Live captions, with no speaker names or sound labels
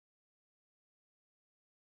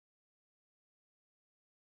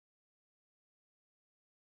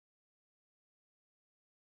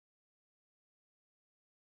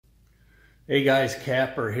Hey guys,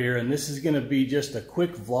 Kapper here, and this is going to be just a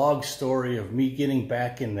quick vlog story of me getting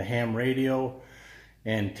back in the ham radio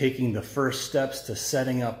and taking the first steps to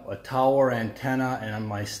setting up a tower antenna on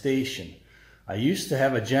my station. I used to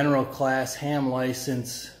have a general class ham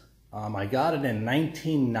license. I got it in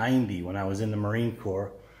 1990 when I was in the Marine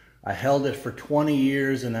Corps. I held it for 20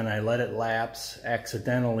 years and then I let it lapse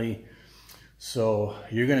accidentally. So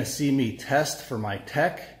you're going to see me test for my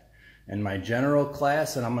tech and my general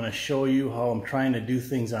class, and I'm going to show you how I'm trying to do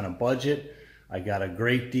things on a budget. I got a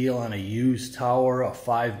great deal on a used tower, a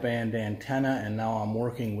 5-band antenna, and now I'm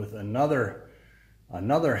working with another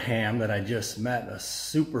ham that I just met, a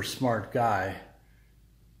super smart guy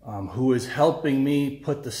who is helping me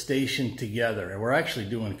put the station together. And we're actually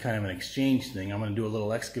doing kind of an exchange thing. I'm going to do a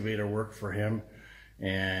little excavator work for him,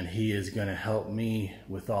 and he is going to help me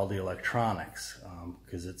with all the electronics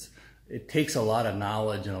because it takes a lot of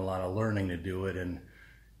knowledge and a lot of learning to do it, and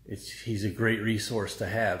he's a great resource to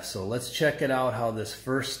have. So let's check it out, how this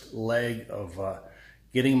first leg of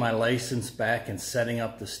getting my license back and setting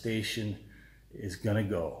up the station is gonna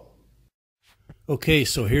go. Okay,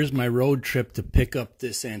 so here's my road trip to pick up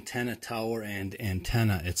this antenna tower and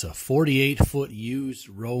antenna. It's a 48-foot used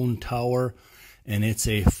Roan tower, and it's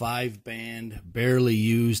a 5-band, barely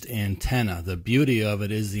used antenna. The beauty of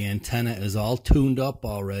it is the antenna is all tuned up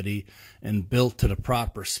already and built to the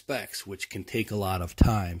proper specs, which can take a lot of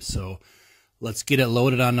time. So let's get it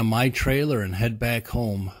loaded onto my trailer and head back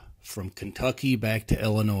home from Kentucky back to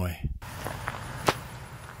Illinois.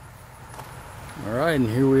 All right, and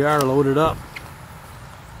here we are loaded up.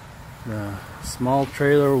 The small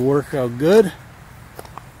trailer will work out good,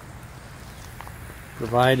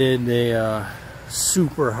 provided a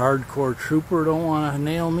super hardcore trooper don't want to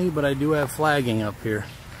nail me, but I do have flagging up here,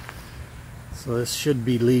 so this should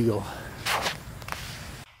be legal.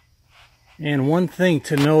 And one thing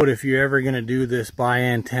to note, if you're ever going to do this by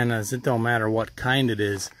antennas, it don't matter what kind it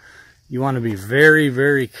is, you want to be very,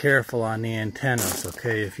 very careful on the antennas.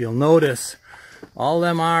 Okay, if you'll notice, all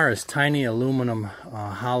them are is tiny aluminum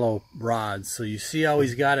hollow rods. So you see how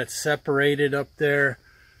he's got it separated up there.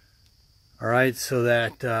 All right, so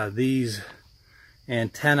that these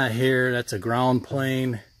antenna here, that's a ground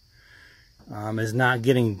plane, is not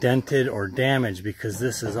getting dented or damaged because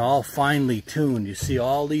this is all finely tuned. You see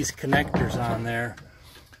all these connectors on there.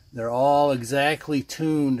 They're all exactly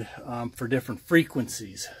tuned for different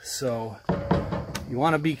frequencies. So you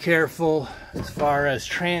want to be careful as far as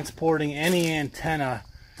transporting any antenna,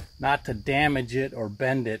 not to damage it or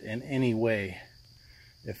bend it in any way,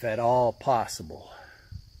 if at all possible.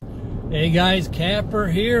 Hey guys,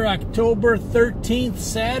 Kapper here, October 13th,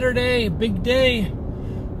 Saturday, big day.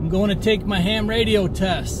 I'm going to take my ham radio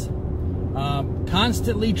test.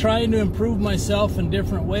 Constantly trying to improve myself in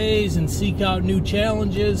different ways and seek out new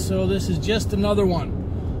challenges, so this is just another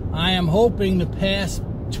one. I am hoping to pass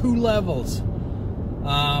 2 levels.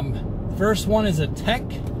 First one is a tech,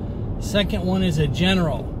 second one is a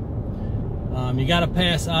general. You got to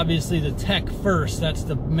pass obviously the tech first, that's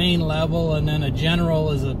the main level, and then a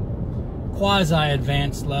general is a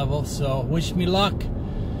quasi-advanced level. So wish me luck.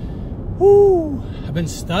 Woo! I've been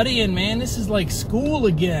studying, man. This is like school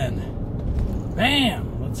again.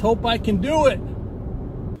 Bam! Let's hope I can do it.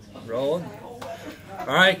 Rolling.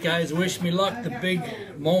 Alright guys, wish me luck. The big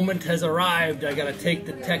moment has arrived. I gotta take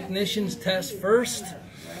the technician's test first.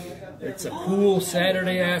 It's a cool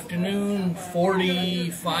Saturday afternoon,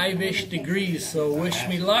 45-ish degrees, so wish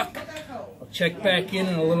me luck. I'll check back in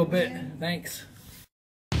a little bit. Thanks.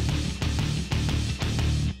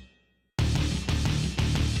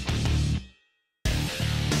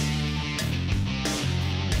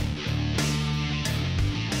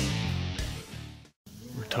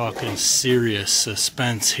 Talking serious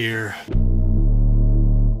suspense here.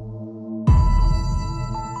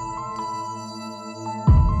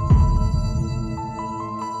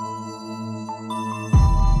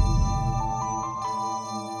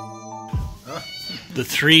 The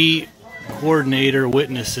 3 coordinator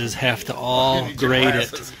witnesses have to all grade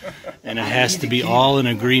it, and it has to be all in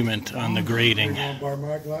agreement on the grading.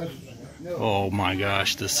 Oh my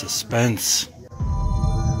gosh, the suspense.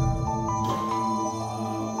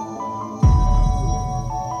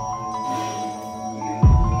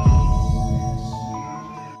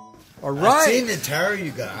 All right. I've seen the tower you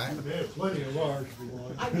got. Plenty of large.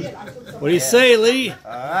 What do you say, Lee? All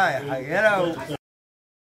right, you know.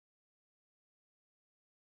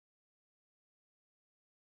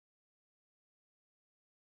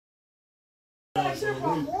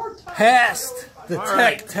 Passed the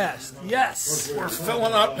tech test. Yes. We're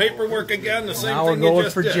filling out paperwork again. The same now thing we're going you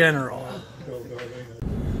just for did. general.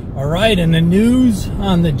 Alright, and the news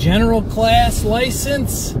on the general class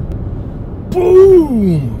license.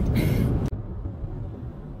 Boom!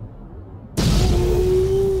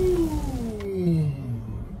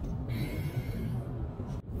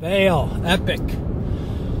 Fail. Epic.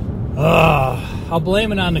 I'll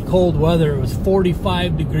blame it on the cold weather. It was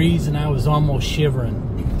 45 degrees and I was almost shivering.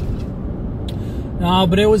 No,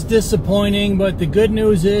 but it was disappointing. But the good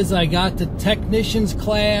news is I got the technician's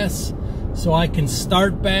class, so I can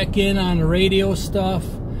start back in on the radio stuff.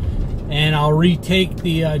 And I'll retake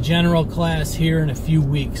the general class here in a few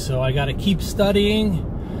weeks. So I got to keep studying.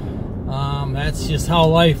 That's just how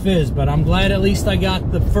life is. But I'm glad at least I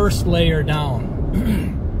got the first layer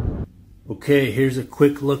down. Okay, here's a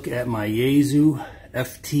quick look at my Yaesu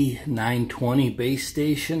FT920 base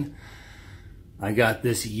station. I got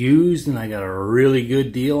this used and I got a really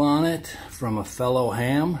good deal on it from a fellow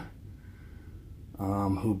ham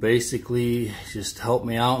who basically just helped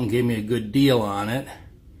me out and gave me a good deal on it.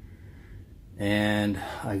 And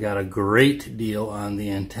I got a great deal on the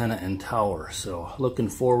antenna and tower. So looking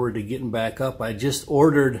forward to getting back up. I just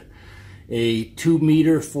ordered a 2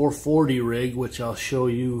 meter 440 rig, which I'll show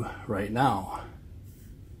you right now.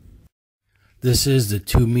 This is the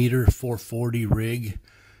 2 meter 440 rig,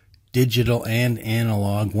 digital and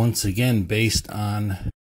analog, once again based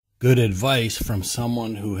on good advice from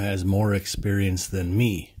someone who has more experience than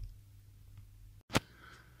me.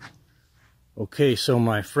 Okay, so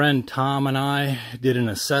my friend Tom and I did an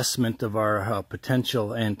assessment of our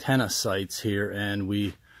potential antenna sites here, and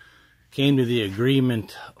we came to the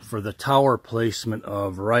agreement for the tower placement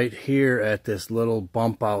of right here at this little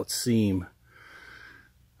bump out seam.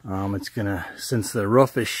 It's gonna, since the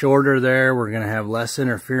roof is shorter there, we're gonna have less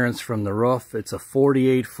interference from the roof. It's a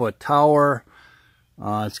 48-foot tower.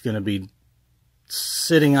 It's gonna be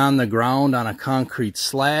sitting on the ground on a concrete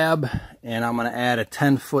slab, and I'm gonna add a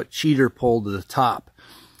 10-foot cheater pole to the top.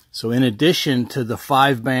 So in addition to the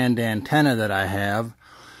 5-band antenna that I have,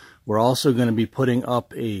 we're also gonna be putting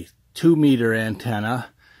up a 2 meter antenna,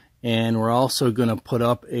 and we're also going to put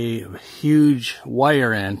up a huge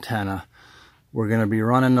wire antenna. We're going to be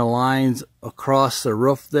running the lines across the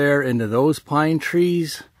roof there into those pine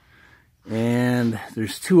trees, and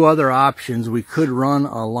there's two other options. We could run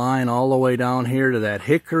a line all the way down here to that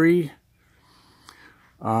hickory,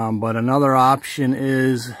 but another option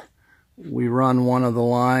is we run one of the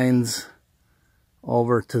lines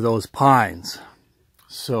over to those pines.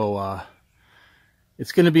 So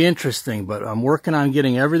it's going to be interesting, but I'm working on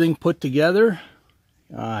getting everything put together.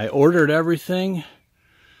 I ordered everything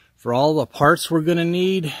for all the parts we're going to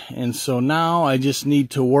need, and so now I just need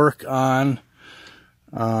to work on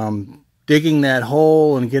digging that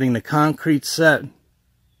hole and getting the concrete set.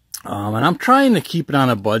 And I'm trying to keep it on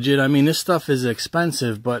a budget. I mean, this stuff is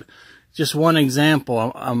expensive, but just one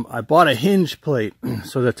example, I bought a hinge plate,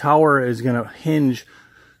 so the tower is going to hinge,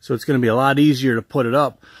 so it's going to be a lot easier to put it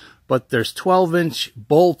up. But there's 12-inch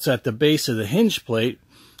bolts at the base of the hinge plate,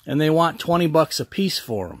 and they want 20 bucks a piece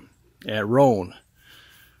for them at Roan.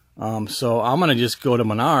 So I'm going to just go to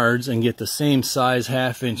Menards and get the same size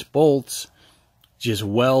 1/2-inch bolts, just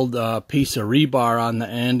weld a piece of rebar on the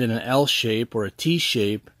end in an L shape or a T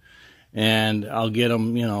shape, and I'll get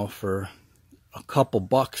them, you know, for a couple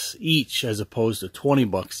bucks each as opposed to 20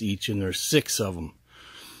 bucks each, and there's 6 of them.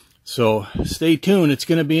 So stay tuned, it's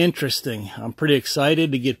going to be interesting. I'm pretty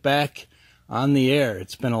excited to get back on the air.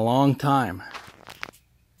 It's been a long time.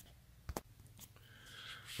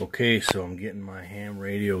 Okay, so I'm getting my ham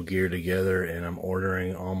radio gear together, and I'm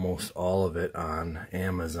ordering almost all of it on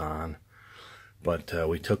Amazon. But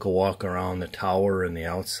we took a walk around the tower and the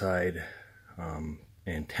outside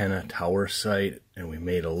antenna tower site, and we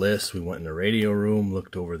made a list. We went in the radio room,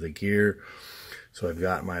 looked over the gear. So I've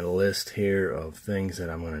got my list here of things that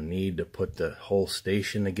I'm going to need to put the whole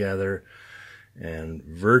station together, and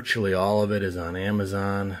virtually all of it is on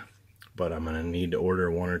Amazon, but I'm going to need to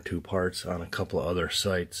order 1 or 2 parts on a couple of other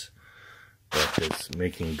sites, but it's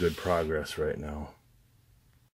making good progress right now.